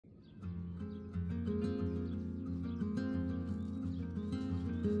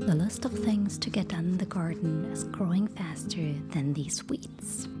The list of things to get done in the garden is growing faster than these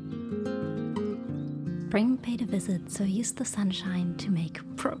weeds. Spring paid a visit, so I used the sunshine to make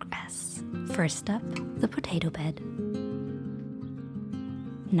progress. First up, the potato bed.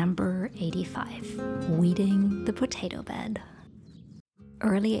 Number 85, weeding the potato bed.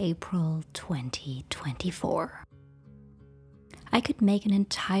 Early April 2024. I could make an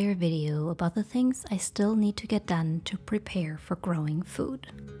entire video about the things I still need to get done to prepare for growing food.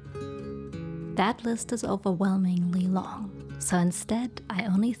 That list is overwhelmingly long, so instead I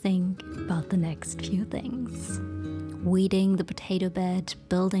only think about the next few things. Weeding the potato bed,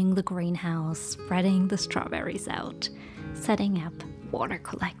 building the greenhouse, spreading the strawberries out, setting up water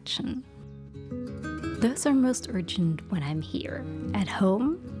collection. Those are most urgent when I'm here. At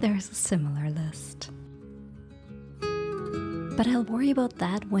home, there's a similar list. But I'll worry about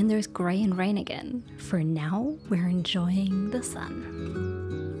that when there's gray and rain again. For now, we're enjoying the sun.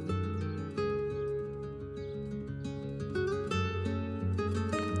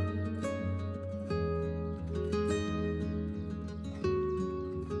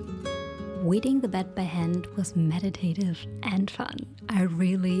 Weeding the bed by hand was meditative and fun. I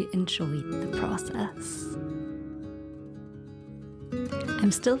really enjoyed the process.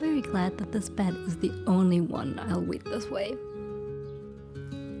 I'm still very glad that this bed is the only one I'll weed this way.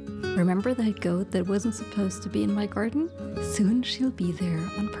 Remember that goat that wasn't supposed to be in my garden? Soon she'll be there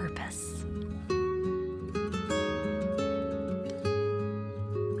on purpose.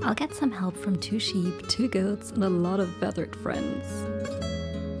 I'll get some help from 2 sheep, 2 goats, and a lot of feathered friends.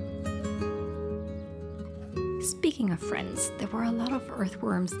 Speaking of friends, there were a lot of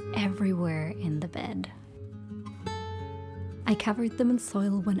earthworms everywhere in the bed. I covered them in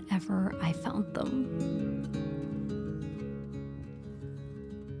soil whenever I found them.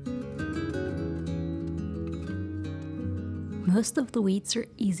 Most of the weeds are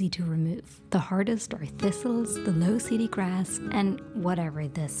easy to remove. The hardest are thistles, the low seedy grass, and whatever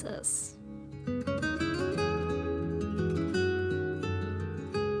this is.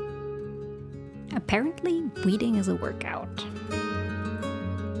 Apparently, weeding is a workout.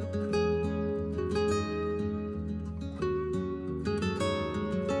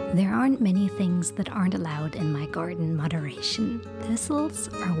 There aren't many things that aren't allowed in my garden moderation. Thistles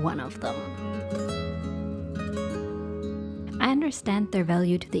are one of them. I understand their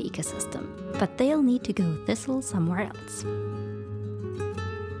value to the ecosystem, but they'll need to go thistle somewhere else.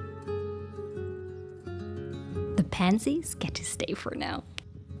 The pansies get to stay for now.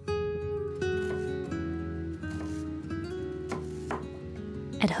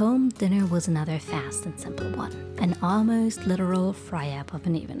 At home, dinner was another fast and simple one, an almost literal fry-up of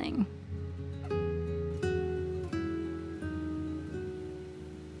an evening.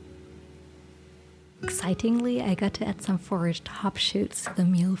 Excitingly, I got to add some foraged hop shoots to the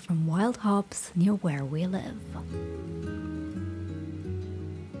meal from wild hops near where we live.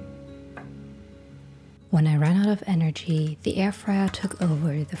 When I ran out of energy, the air fryer took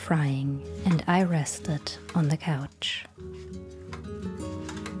over the frying, and I rested on the couch.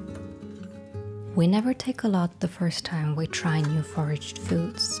 We never take a lot the first time we try new foraged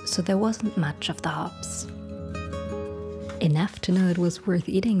foods, so there wasn't much of the hops. Enough to know it was worth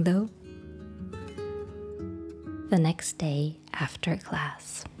eating though. The next day after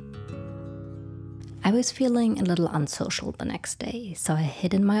class. I was feeling a little unsocial the next day, so I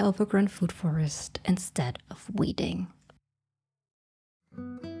hid in my overgrown food forest instead of weeding.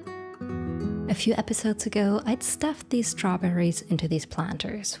 A few episodes ago, I'd stuffed these strawberries into these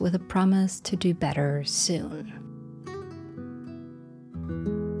planters with a promise to do better soon.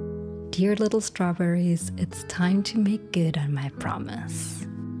 Dear little strawberries, it's time to make good on my promise.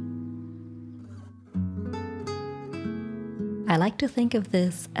 I like to think of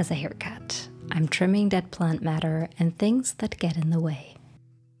this as a haircut. I'm trimming dead plant matter and things that get in the way.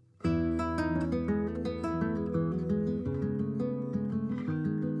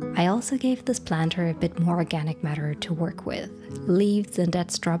 I also gave this planter a bit more organic matter to work with. Leaves and dead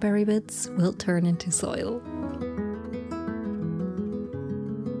strawberry bits will turn into soil.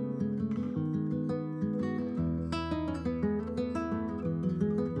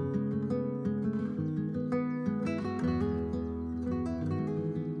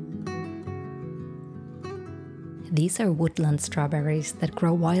 These are woodland strawberries that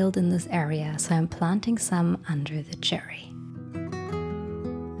grow wild in this area, so I'm planting some under the cherry.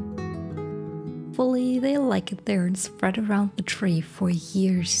 Hopefully they'll like it there and spread around the tree for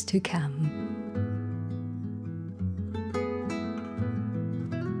years to come.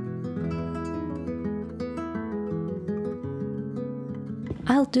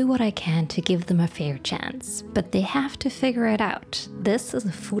 I'll do what I can to give them a fair chance, but they have to figure it out. This is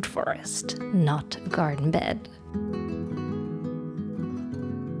a food forest, not a garden bed.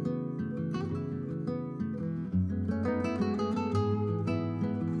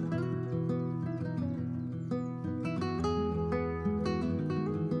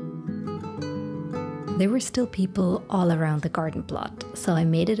 There were still people all around the garden plot, so I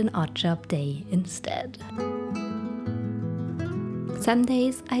made it an odd job day instead. Some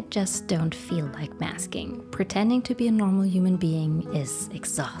days I just don't feel like masking. Pretending to be a normal human being is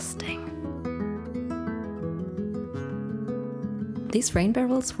exhausting. These rain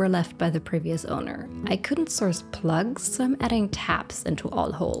barrels were left by the previous owner. I couldn't source plugs, so I'm adding taps into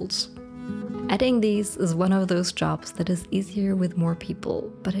all holes. Adding these is one of those jobs that is easier with more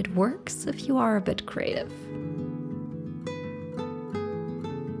people, but it works if you are a bit creative.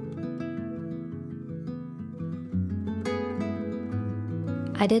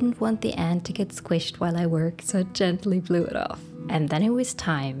 I didn't want the ant to get squished while I worked, so I gently blew it off. And then it was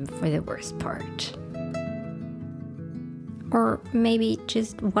time for the worst part. Or maybe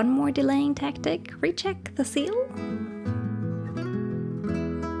just one more delaying tactic, recheck the seal?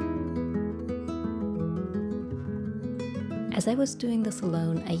 As I was doing this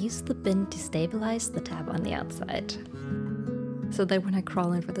alone, I used the bin to stabilize the tab on the outside, so that when I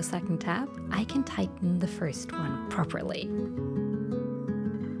crawl in for the second tab, I can tighten the first one properly.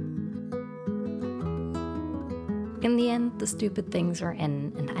 In the end, the stupid things are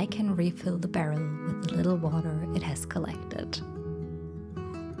in, and I can refill the barrel with the little water it has collected.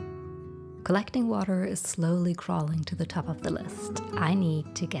 Collecting water is slowly crawling to the top of the list. I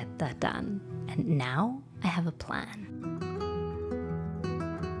need to get that done, and now I have a plan.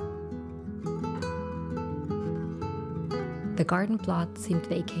 The garden plot seemed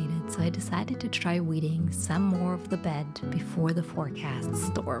vacated, so I decided to try weeding some more of the bed before the forecast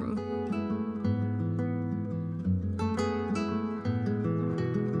storm.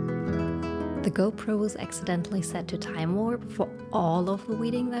 The GoPro was accidentally set to time warp for all of the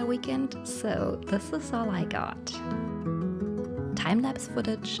weeding that weekend, so this is all I got. Time-lapse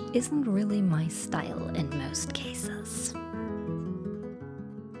footage isn't really my style in most cases.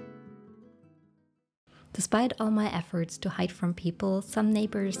 Despite all my efforts to hide from people, some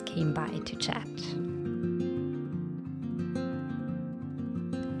neighbors came by to chat.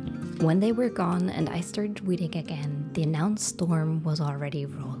 When they were gone and I started weeding again, the announced storm was already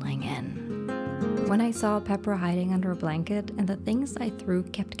rolling in. When I saw Pepper hiding under a blanket and the things I threw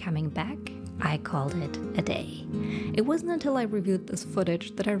kept coming back, I called it a day. It wasn't until I reviewed this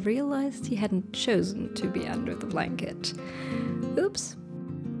footage that I realized he hadn't chosen to be under the blanket. Oops.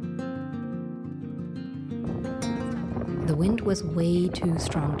 The wind was way too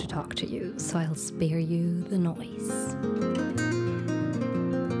strong to talk to you, so I'll spare you the noise.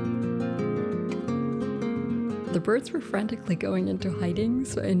 The birds were frantically going into hiding,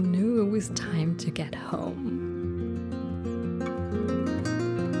 so I knew it was time to get home.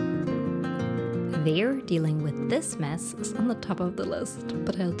 Their dealing with this mess is on the top of the list,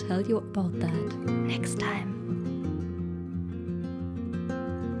 but I'll tell you about that next time.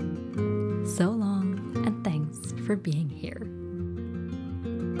 So long, and thanks for being here.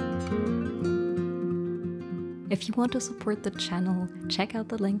 If you want to support the channel, check out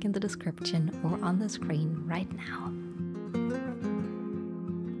the link in the description or on the screen right now.